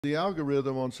The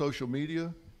algorithm on social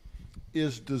media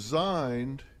is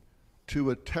designed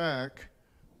to attack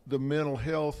the mental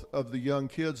health of the young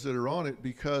kids that are on it,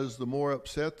 because the more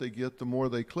upset they get, the more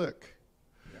they click.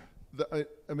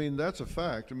 I mean, that's a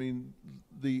fact. I mean,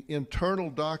 the internal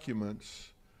documents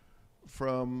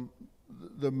from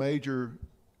the major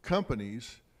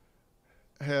companies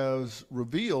has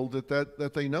revealed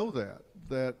that they know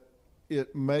that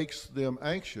it makes them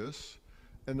anxious,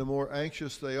 and the more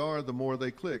anxious they are, the more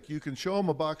they click. You can show them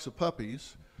a box of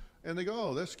puppies, and they go,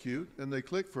 oh, that's cute, and they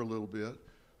click for a little bit.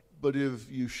 But if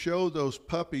you show those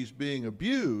puppies being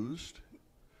abused,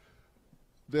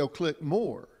 they'll click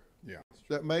more. Yeah.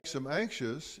 That makes them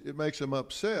anxious. It makes them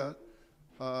upset.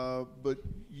 But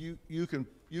you can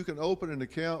open an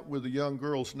account with a young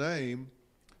girl's name,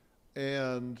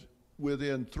 and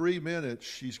within 3 minutes,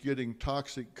 she's getting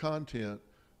toxic content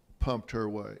pumped her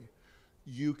way.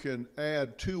 You can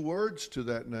add 2 words to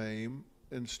that name.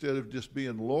 Instead of just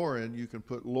being Lauren, you can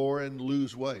put Lauren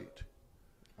lose weight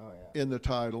in the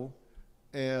title,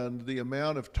 and the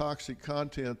amount of toxic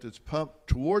content that's pumped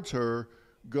towards her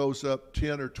goes up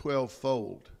 10 or 12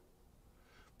 fold,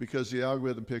 because the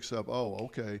algorithm picks up, oh,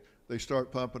 okay, they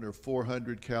start pumping her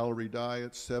 400 calorie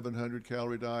diets, 700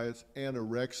 calorie diets,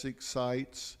 anorexic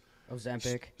sites.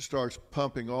 Ozempic. Starts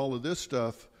pumping all of this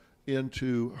stuff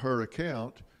into her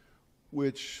account,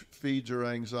 which feeds her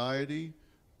anxiety,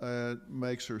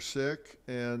 makes her sick,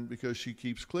 and because she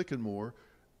keeps clicking more,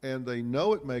 and they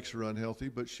know it makes her unhealthy,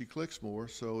 but she clicks more,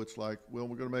 so it's like, well,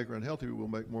 we're going to make her unhealthy, we'll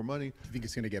make more money. Do you think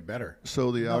it's going to get better?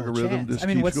 So the No algorithm chance. just I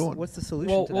mean, keeps going. what's the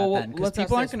solution to that then? Because let's ask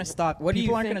people aren't this. going to stop. What do you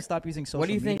People aren't think- going to stop using social What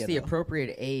do you media. think is the though.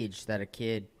 appropriate age that a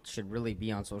kid should really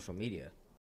be on social media?